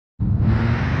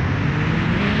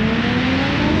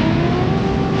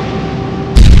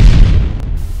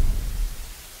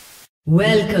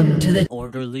Welcome to the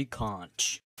orderly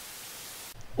conch.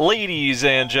 Ladies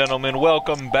and gentlemen,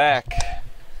 welcome back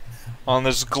on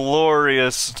this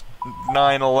glorious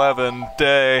 9/11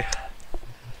 day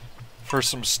for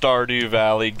some Stardew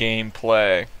Valley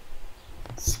gameplay.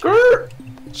 Skirt!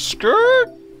 Skirt!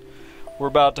 We're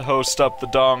about to host up the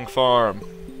Dong Farm.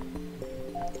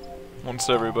 Once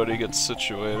everybody gets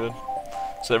situated.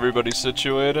 Is everybody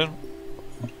situated?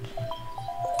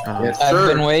 Yes, I've sir.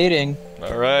 been waiting.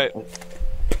 Alright.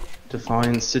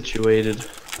 Define situated.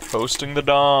 Hosting the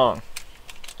Dong.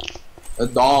 A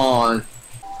dawn.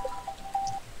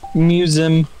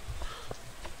 Museum.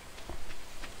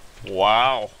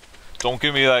 Wow. Don't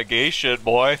give me that gay shit,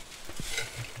 boy.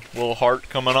 Little heart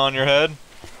coming on your head.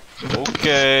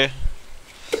 Okay.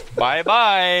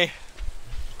 Bye-bye.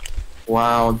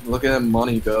 Wow, look at that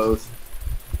money goes.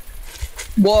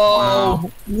 Whoa!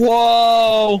 Wow.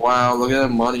 Whoa! Wow, look at that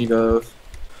money goes.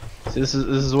 This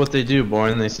is what they do,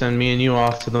 Boren. They send me and you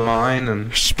off to the mine,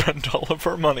 and Spend all of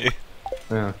our money.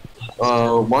 yeah.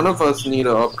 One of us need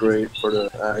an upgrade for the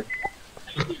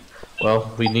act.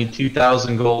 Well, we need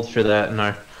 2,000 gold for that, and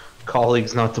our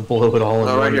colleagues not to blow it all in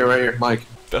No, one. right here, Mike.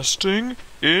 Investing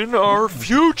in our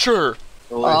future.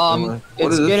 Oh, wait, what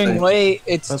It's is this getting thing? late.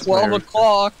 It's That's 12 weird.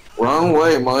 o'clock. Wrong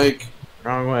way, Mike.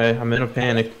 Wrong way. I'm in a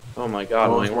panic. Oh my god,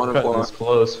 Oh, Mike, it's we're 1 cutting o'clock. this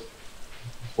close.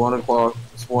 1 o'clock.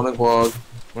 It's 1 o'clock.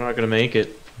 We're not gonna make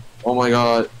it. Oh my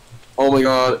god. Oh my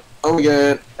god. Oh my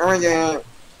god. Oh my god.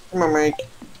 Come on, Mike.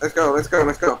 Let's go, let's go,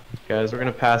 let's go. Guys, we're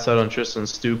gonna pass out on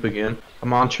Tristan's stoop again.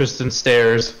 Come on, Tristan,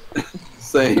 stairs.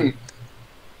 Same.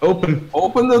 Open!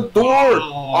 Open the door!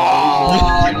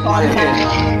 Oh,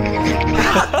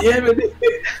 damn it.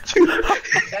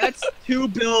 That's 2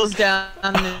 bills down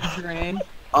the drain.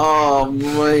 Oh,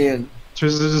 man.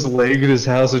 Tristan's just laying in his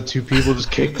house and 2 people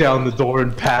just kicked down the door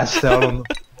and passed out on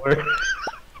the floor.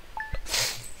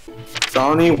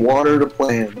 Donnie, water the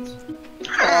plants.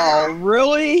 Oh,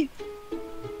 really?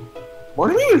 What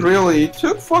do you mean, really? You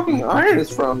took fucking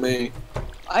irons from me.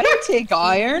 I didn't take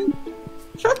iron.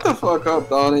 Shut the fuck up,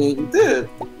 Donnie. You did.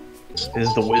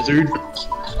 Is the wizard?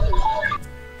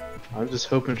 I'm just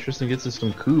hoping Tristan gets us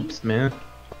some coops, man.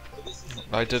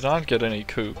 I did not get any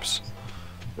coops.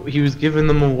 He was giving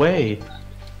them away.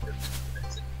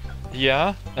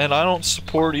 Yeah, and I don't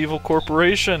support evil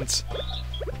corporations.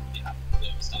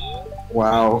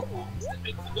 Wow.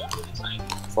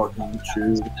 Fucking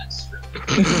Jew.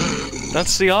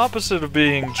 That's the opposite of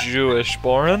being Jewish,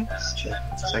 Boren.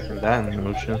 Second that in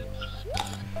motion.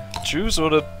 Jews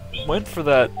would have went for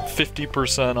that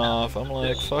 50% off. I'm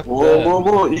like, fuck Whoa, that. whoa,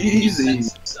 whoa, easy.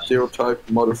 Stereotype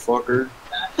motherfucker.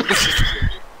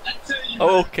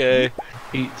 Okay.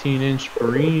 18-inch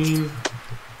Boren.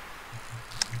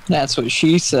 That's what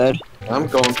she said. I'm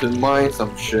going to mine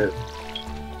some shit.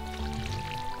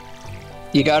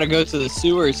 You gotta go to the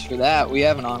sewers for that. We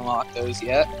haven't unlocked those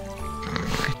yet.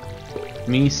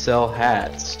 Me sell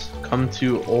hats. Come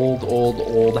to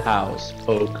old house.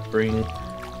 Poke, bring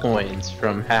coins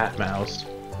from Hat Mouse.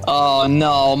 Oh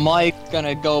no, Mike's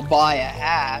gonna go buy a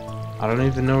hat. I don't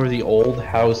even know where the old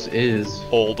house is.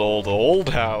 Old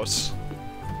house.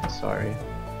 Sorry.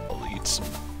 I'll eat some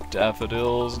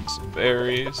daffodils and some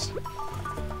berries.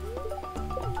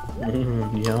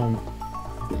 Yum.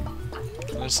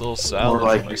 Nice little salad. More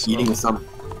like for you're myself.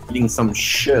 eating some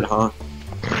shit, huh?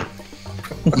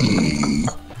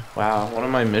 Wow, one of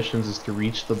my missions is to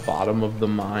reach the bottom of the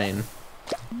mine.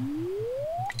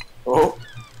 Oh.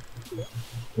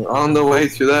 We're on the way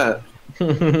to that.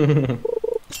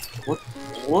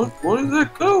 What is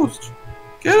that ghost?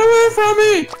 Get away from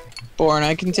me! Boren,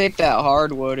 I can take that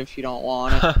hardwood if you don't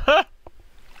want it.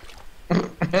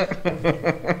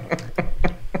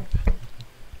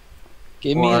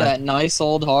 Give me Why? that nice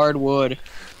old hardwood.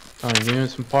 Oh, give me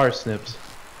some parsnips.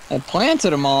 I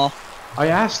planted them all. I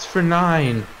asked for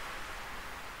 9.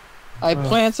 I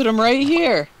planted them right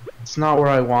here. It's not where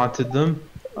I wanted them.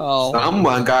 Oh,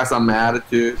 Someone got some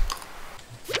attitude.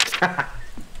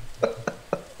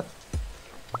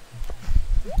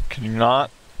 Can you not?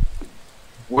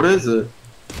 What is it?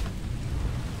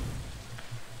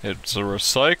 It's a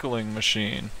recycling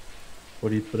machine. What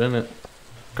do you put in it?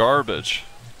 Garbage.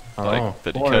 Oh, Like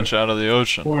that you Boren. catch out of the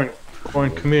ocean. Boren,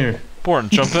 come here. Boren,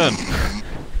 jump in.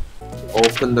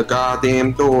 Open the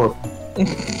goddamn door.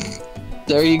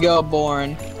 there you go,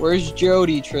 Boren. Where's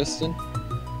Jody, Tristan?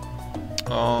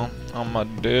 Oh, on my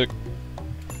dick.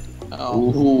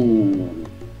 Oh, Ooh.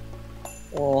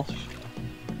 well,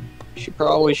 she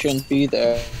probably shouldn't be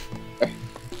there.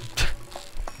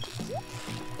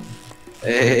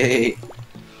 Hey.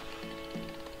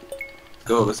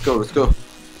 Go, let's go, let's go.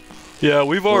 Yeah,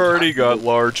 we've already got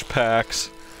large packs.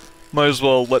 Might as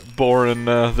well let Boren,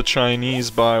 the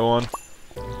Chinese, buy one.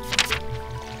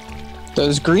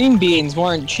 Those green beans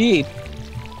weren't cheap.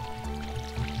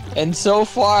 And so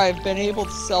far, I've been able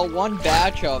to sell one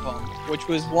batch of them, which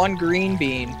was one green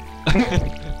bean.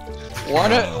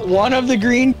 One of the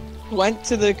green went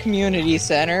to the community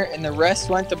center, and the rest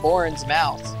went to Boren's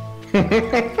mouth.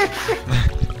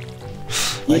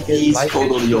 He's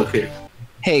totally okay.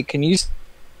 Hey, can you...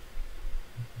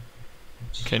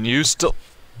 Can you still...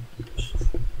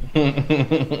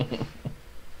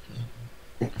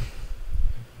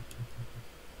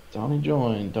 Donnie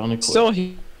joined. Donnie quit. still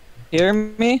hear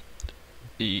me?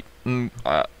 Eat.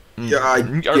 Yeah, I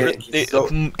get it. So,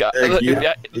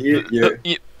 yeah.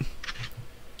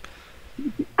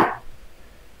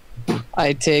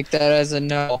 I take that as a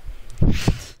no.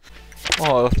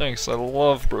 Oh, thanks. I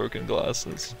love broken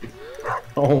glasses.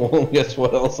 Oh, well, guess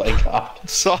what else I got?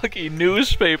 Soggy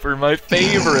newspaper, my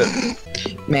favorite.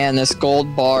 Man, this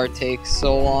gold bar takes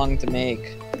so long to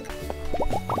make.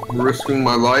 I'm risking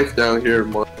my life down here,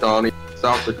 Donnie.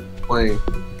 Stop the plane.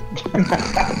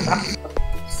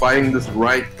 Fighting this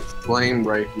flame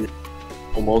right here.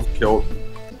 Almost killed.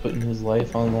 Putting his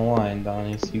life on the line,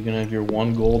 Donnie, so you can have your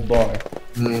one gold bar.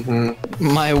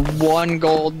 My one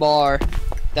gold bar.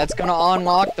 That's gonna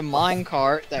unlock the mine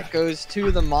cart that goes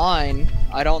to the mine.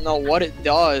 I don't know what it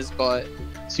does, but...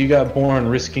 So you got Boren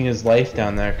risking his life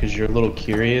down there because you're a little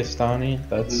curious, Donnie?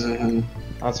 That's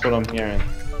what I'm hearing.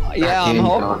 Yeah,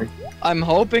 I'm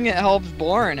hoping it helps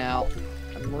Boren out.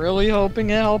 I'm really hoping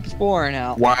it helps Boren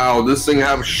out. Wow, this thing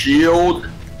have a shield.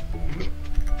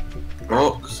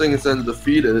 Oh, this thing is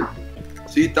undefeated.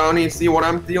 See, Donnie, see what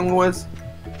I'm dealing with?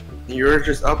 You're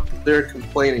just up there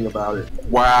complaining about it.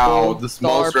 Wow, this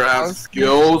monster has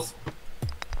skills.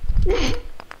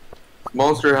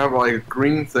 Monster have like a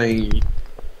green thing.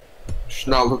 It's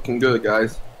not looking good,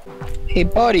 guys. Hey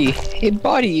buddy,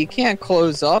 you can't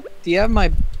close up. Do you have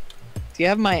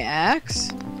my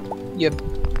axe? You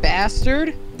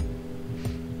bastard?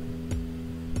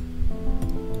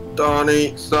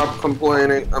 Donnie, stop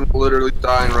complaining. I'm literally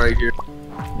dying right here.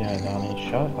 Yeah, Donnie,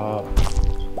 shut up.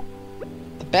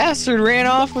 The bastard ran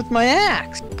off with my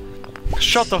axe.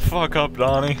 Shut the fuck up,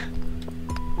 Donnie.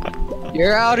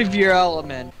 You're out of your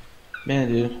element. Man,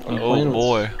 dude. Oh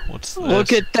boy, what's this?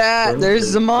 Look at that.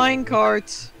 There's the mine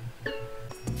carts.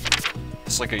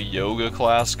 It's like a yoga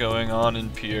class going on in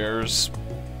Pierre's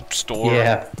store.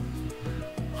 Yeah.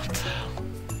 What the hell?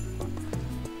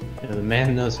 Yeah, the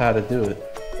man knows how to do it.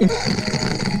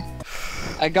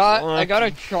 I got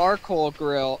a charcoal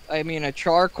grill. I mean a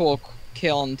charcoal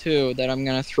kiln too that I'm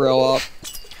gonna throw up. I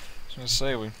was gonna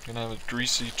say we're gonna have a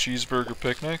greasy cheeseburger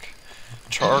picnic,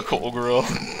 charcoal grill.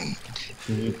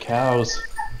 New cows.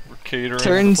 We're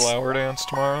catering the flower dance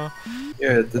tomorrow.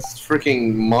 Yeah, this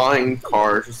freaking mine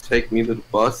car just take me to the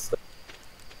bus.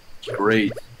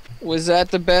 Great. Was that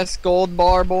the best gold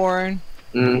bar, Boren?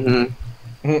 I'm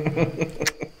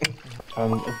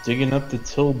digging up the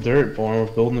tilled dirt, Boren.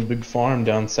 We're building a big farm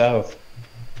down south.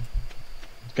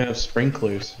 It's gonna have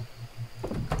sprinklers.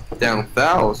 Down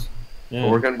south? Yeah.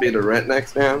 We're gonna be the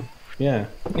rednecks now? Yeah.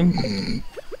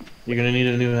 You're gonna need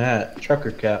a new hat.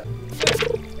 Trucker cap.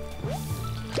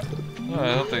 Oh,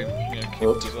 I hope they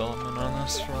keep development on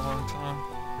this for a long time.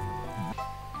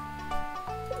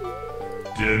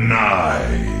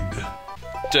 Denied.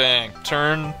 Dang,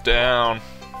 turn down.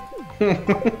 You're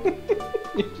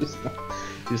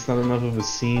just not enough of a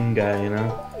scene guy, you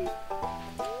know?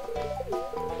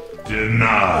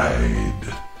 Denied.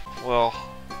 Well,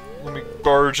 let me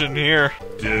barge in here.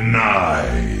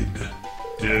 Denied.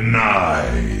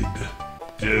 Denied.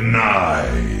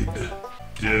 Denied.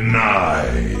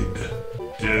 Denied.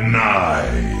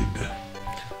 Denied.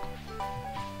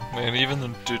 Man, even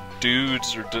the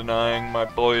dudes are denying my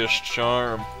boyish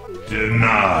charm.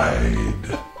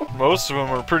 Denied. Most of them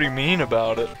are pretty mean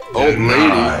about it. Old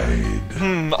lady.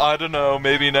 I don't know,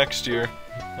 maybe next year.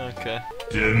 Okay.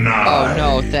 Denied.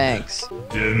 Oh no, thanks.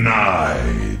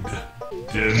 Denied.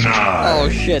 Denied. Oh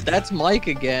shit, that's Mike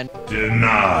again.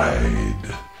 Denied.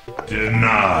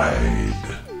 Denied.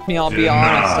 I'll be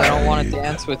honest, I don't want to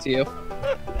dance with you.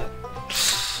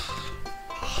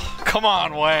 Come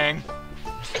on, Wang.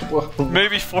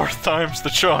 Maybe fourth time's the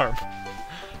charm.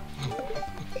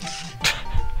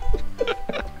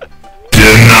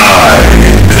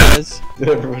 Denied.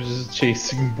 Everyone's just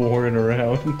chasing Boren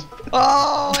around.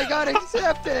 Oh, I got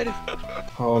accepted!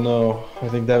 Oh no, I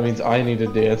think that means I need a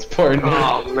dance partner.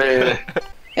 Oh man.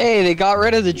 Hey, they got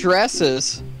rid of the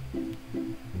dresses.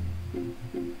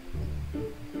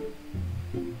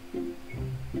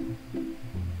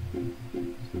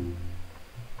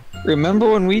 Remember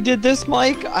when we did this,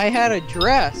 Mike? I had a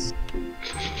dress.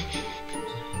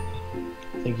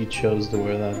 you chose to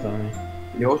wear that, Donnie.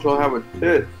 You also have a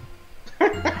tit.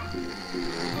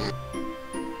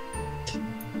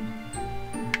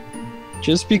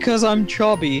 Just because I'm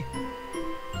chubby.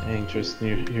 Dang,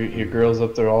 Tristan, your girl's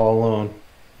up there all alone.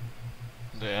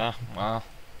 Yeah, well,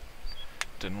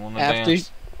 didn't want to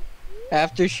dance.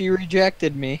 After she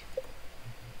rejected me.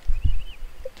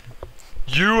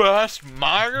 You asked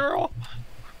my girl?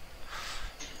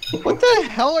 What the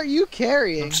hell are you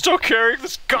carrying? I'm still carrying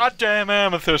this goddamn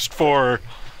amethyst for her.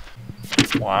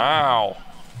 Wow.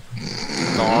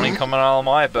 Donnie coming out of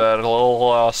my bed, a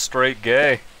little straight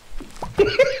gay.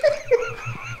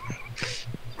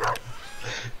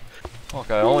 Look,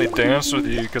 I only danced with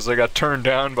you because I got turned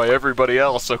down by everybody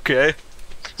else, okay?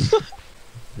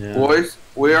 Yeah. Boys,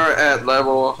 we are at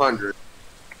level 100.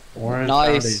 Boren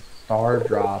Nice. found a star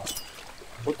drop.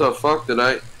 What the fuck did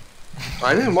I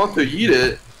didn't want to eat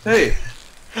it. Hey.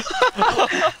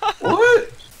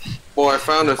 What? Boy, I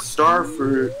found a star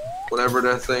fruit, whatever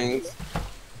that thing's.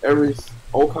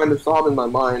 All kind of thought in my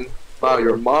mind about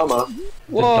your mama.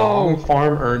 The Dong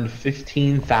Farm earned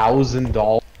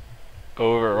 $15,000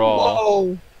 Overall.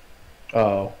 Whoa!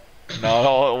 Oh. Not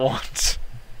all at once.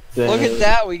 Look at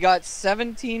that, we got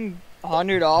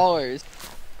 $1,700.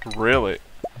 Really?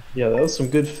 Yeah, that was some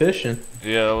good fishing.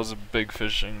 Yeah, that was a big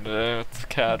fishing day with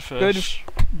catfish.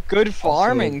 Good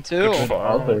farming too. Good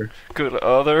farm. Other. Good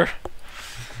other.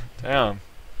 Damn.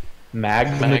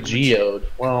 Magma geode.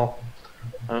 Well,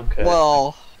 okay.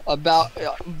 Well, about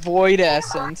void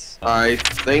essence. I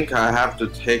think I have to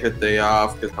take a day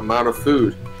off because I'm out of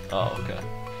food. Oh, okay.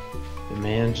 The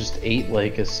man just ate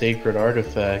like a sacred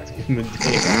artifact. Give him a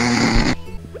day.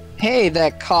 Hey,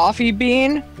 that coffee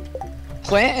bean?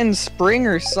 Plant in spring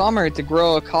or summer to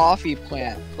grow a coffee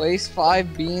plant. Place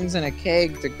 5 beans in a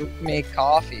keg to make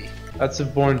coffee. That's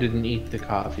if Boren didn't eat the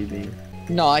coffee bean.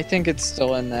 No, I think it's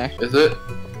still in there. Is it?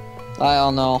 I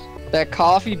don't know. That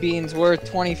coffee bean's worth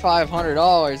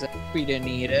 $2,500 if we didn't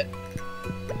eat it.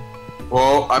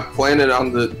 Well, I planted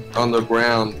on the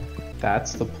ground.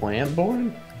 That's the plant,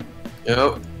 Boren?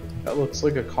 Yep. That looks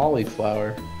like a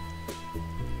cauliflower.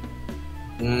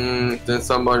 Then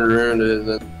someone ruined it.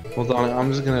 Then. Hold on,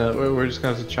 we're just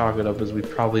gonna have to chalk it up as we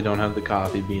probably don't have the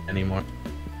coffee bean anymore.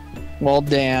 Well,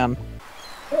 damn.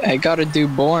 I gotta do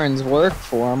Boren's work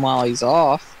for him while he's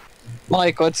off.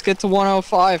 Mike, let's get to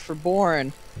 105 for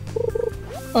Boren.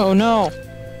 Oh no.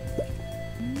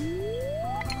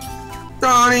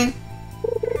 Donnie!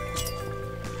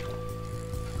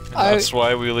 That's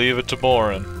why we leave it to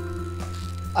Boren.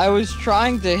 I was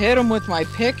trying to hit him with my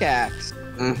pickaxe.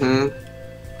 Mm-hmm.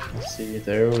 Let's see,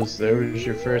 there was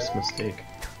your first mistake.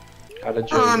 Gotta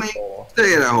Donnie, judge the ball.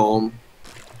 stay at home.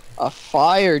 A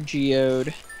fire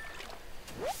geode.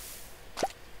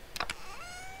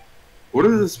 What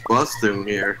is this bus doing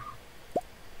here?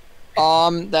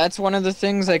 That's one of the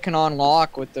things I can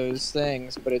unlock with those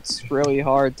things, but it's really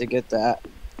hard to get that.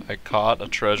 I caught a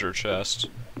treasure chest.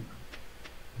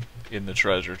 In the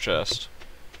treasure chest.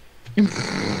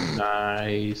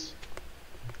 Nice.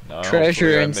 No, Treasure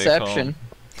hopefully I make inception. home.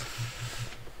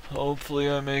 Hopefully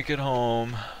I make it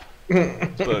home.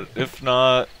 But if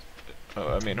not,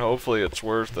 I mean, hopefully it's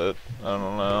worth it. I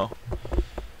don't know.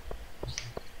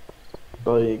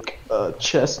 Like a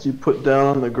chest you put down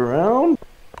on the ground?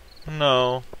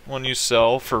 No, when you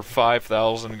sell for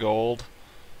 5,000 gold.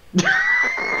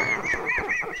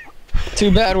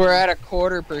 Too bad we're at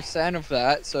 0.25% of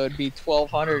that, so it'd be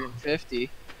 1,250.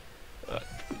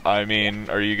 I mean,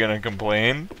 are you gonna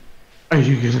complain? Are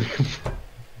you gonna complain?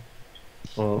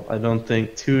 Well, I don't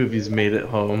think 2 of you's made it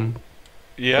home.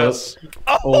 Yes.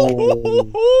 Oh.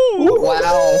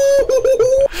 Wow.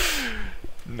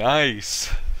 Nice.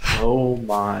 Oh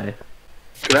my.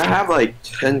 Could I have like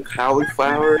 10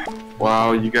 cauliflower?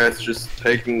 Wow, you guys just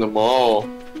taking them all.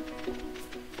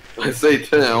 I say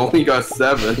 10, I only got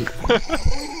 7.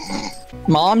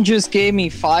 Mom just gave me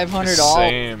 $500.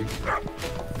 Same.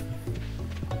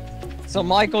 So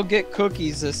Michael get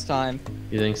cookies this time.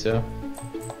 You think so?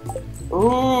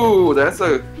 Ooh, that's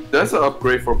an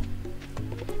upgrade for.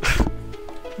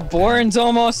 Boren's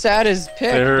almost at his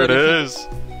pick. There it but is.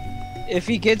 If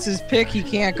he gets his pick, he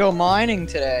can't go mining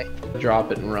today.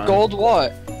 Drop it and run. Gold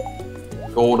what?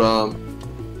 Gold,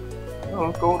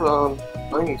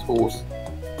 mining tools.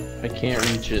 I can't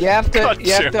reach it. You have to, God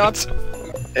you have damn to it.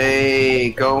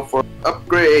 Hey, going for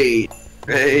upgrade.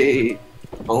 Hey,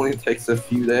 only takes a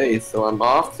few days, so I'm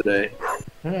off today.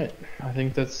 Alright, I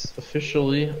think that's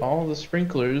officially all the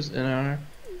sprinklers in our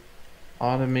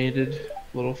automated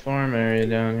little farm area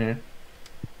down here.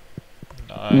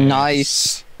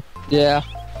 Nice. Yeah.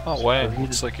 Oh, Wayne,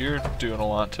 looks like you're doing a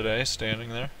lot today, standing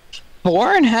there.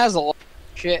 Boren has a lot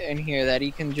of shit in here that he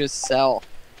can just sell.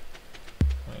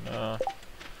 I know.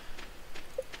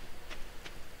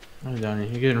 Oh, Donnie,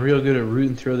 you're getting real good at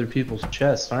rooting through other people's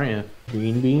chests, aren't you?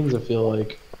 Green beans? I feel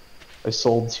like I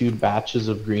sold 2 batches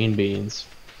of green beans.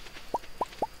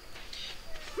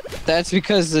 That's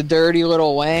because the dirty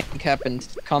little Wang kept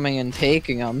coming and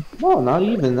taking them. No, not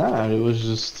even that. It was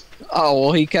just, Oh,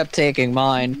 well, he kept taking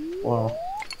mine. well,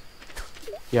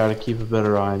 you gotta keep a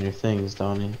better eye on your things,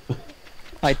 Donnie.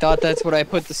 I thought that's what I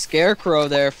put the scarecrow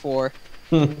there for.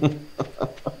 There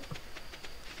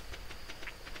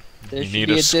You should need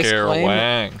be a scare disclaimer.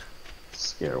 Wang.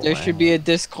 There should be a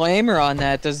disclaimer on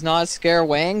that. Does not scare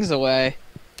Wangs away.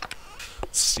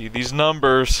 Let's see these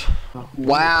numbers.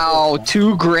 Wow,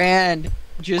 $2 grand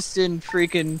just in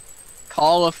freaking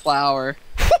cauliflower.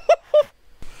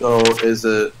 So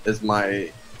is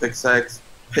my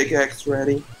pickaxe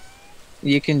ready?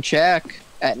 You can check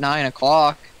at 9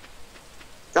 o'clock.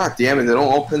 God damn it! They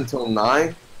don't open till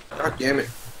 9. God damn it!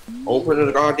 Open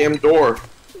the goddamn door.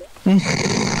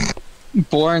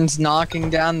 Boren's knocking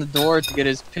down the door to get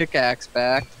his pickaxe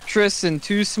back. Tristan,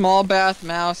 2 small bath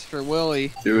mouse for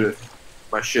Willie. Dude, if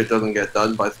my shit doesn't get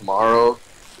done by tomorrow,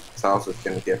 this house is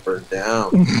gonna get burned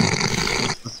down.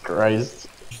 Jesus Christ.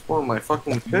 Just want my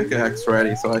fucking pickaxe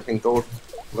ready so I can go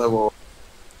level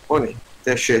 20.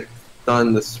 That shit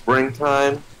done the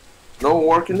springtime. No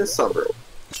work in the summer.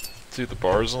 Dude, the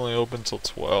bar's only open till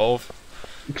 12.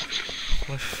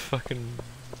 What a fucking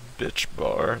bitch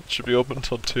bar. It should be open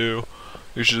till 2.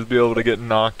 You should be able to get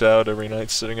knocked out every night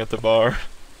sitting at the bar.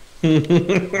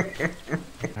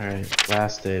 Alright,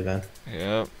 last day then.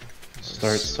 Yep.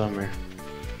 Start summer.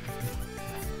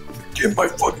 Get my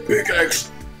fucking pickaxe!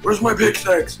 Where's my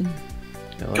pickaxe?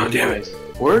 Yeah, God damn it.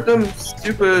 Where'd them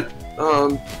stupid,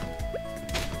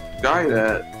 guy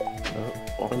at?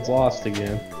 Oh, one's lost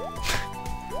again.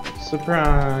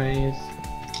 Surprise!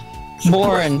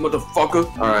 Boren. Motherfucker.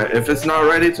 Alright, if it's not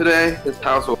ready today, this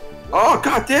house will... Oh,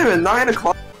 god damn it, 9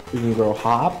 o'clock! We can grow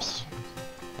hops.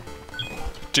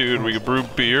 Dude, we could brew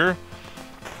beer?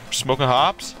 Smoking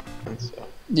hops? So,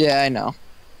 Yeah, I know.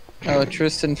 Oh,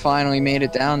 Tristan finally made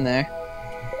it down there.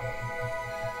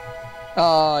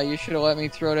 Oh, you should have let me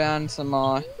throw down some,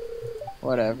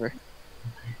 whatever.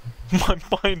 My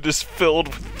mind is filled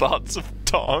with thoughts of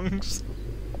tongs.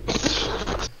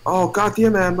 Oh, god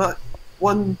damn it, I'm not...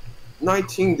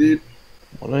 119, dude.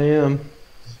 1 AM.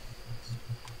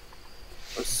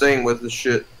 I'm saying with this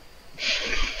shit.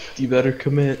 You better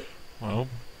commit. Well,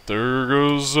 there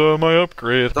goes my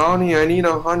upgrade. Donnie, I need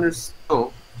 100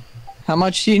 stone. How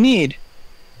much do you need?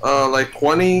 Like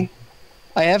 20.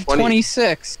 I have 20.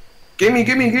 26. Gimme!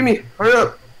 Hurry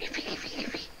up!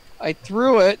 I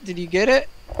threw it. Did you get it?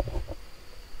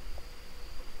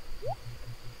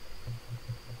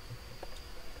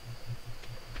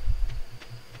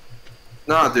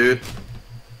 Nah, dude.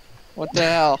 What the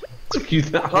hell? Took you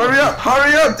that Hurry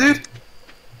up, dude!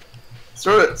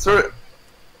 Throw it.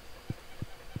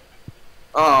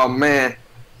 Oh, man.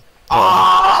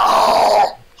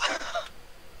 Oh!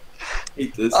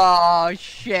 Hate this. Oh,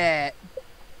 shit.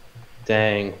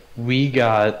 Dang, we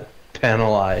got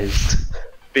penalized.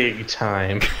 Big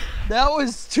time. That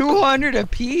was 200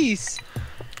 apiece.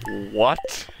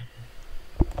 What?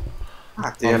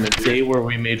 God damn On it, the dude. day where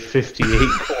we made 58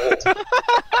 gold.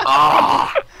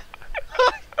 Ah!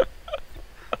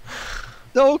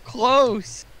 So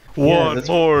close. One that's-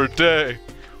 more day.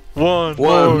 One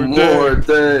One more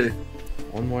day.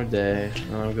 One more day,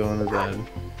 and I'm going to bed.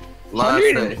 Last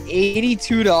day.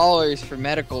 $182 for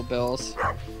medical bills.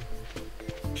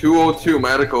 202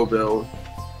 medical bill.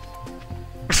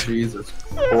 Jesus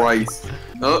Christ.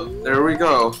 Oh, there we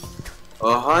go.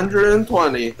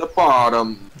 120, the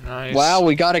bottom. Nice. Wow,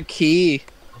 we got a key.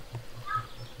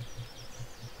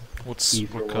 Key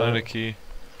for What what? kind of key?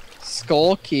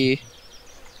 Skull key.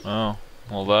 Oh,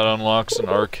 well that unlocks an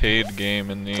arcade game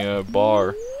in the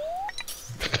bar.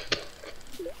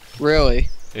 Really?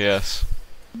 Yes.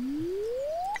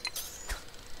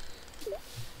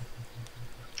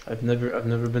 I've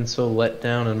never been so let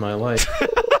down in my life.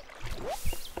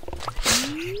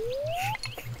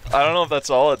 I don't know if that's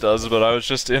all it does, but I was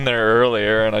just in there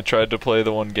earlier and I tried to play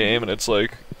the one game and it's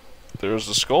like there's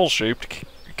a skull-shaped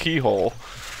keyhole.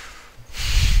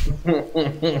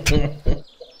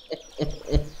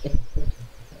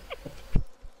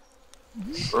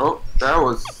 Bro, that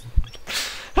was...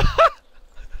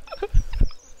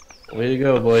 Way to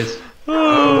go, boys. I don't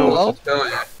know Well, what to tell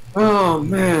you. Oh,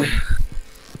 man.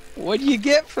 what do you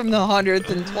get from the 100th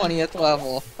and 20th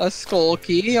level? A skull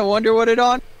key? I wonder what it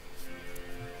on.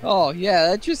 Oh, yeah,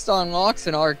 that just unlocks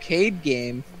an arcade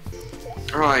game.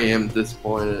 I am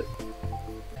disappointed.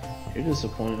 You're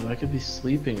disappointed. I could be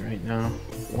sleeping right now.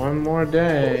 One more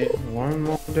day. One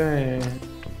more day.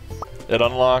 It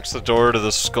unlocks the door to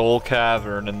the Skull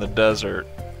Cavern in the desert.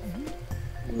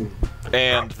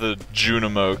 And the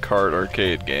Junimo Kart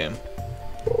arcade game.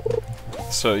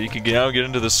 So you can now get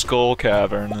into the Skull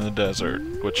Cavern in the desert,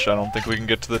 which I don't think we can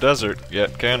get to the desert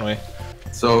yet, can we?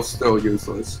 So still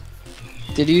useless.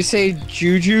 Did you say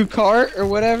Juju Cart or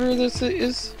whatever this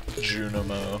is?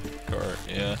 Junimo Kart,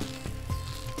 yeah.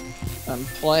 I'm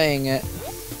playing it.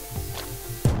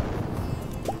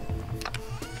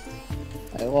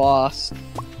 I lost.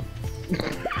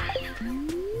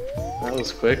 That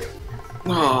was quick.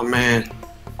 Oh man.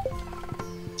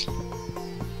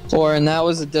 Boren, that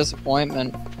was a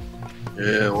disappointment.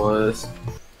 Yeah, it was.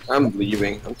 I'm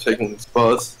leaving. I'm taking this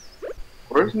bus.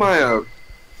 Where's my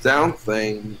down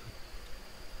thing?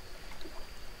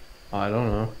 I don't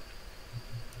know.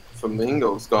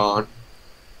 Flamingo's gone.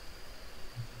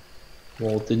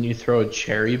 Well, didn't you throw a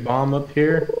cherry bomb up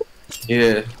here?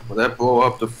 Yeah, will that blow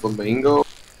up the flamingo?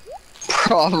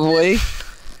 Probably.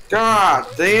 God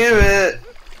damn it!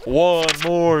 One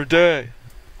more day.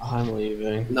 I'm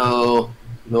leaving. No,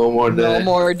 no more day. No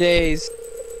more days.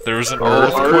 There was an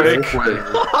Oh, earthquake.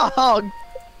 Oh,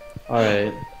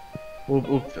 Alright.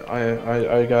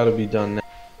 I gotta be done now.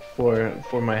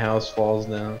 Before my house falls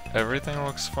down. Everything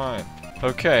looks fine.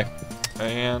 Okay.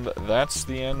 And that's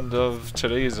the end of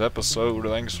today's episode.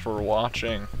 Thanks for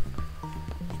watching.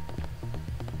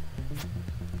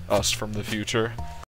 Us from the future.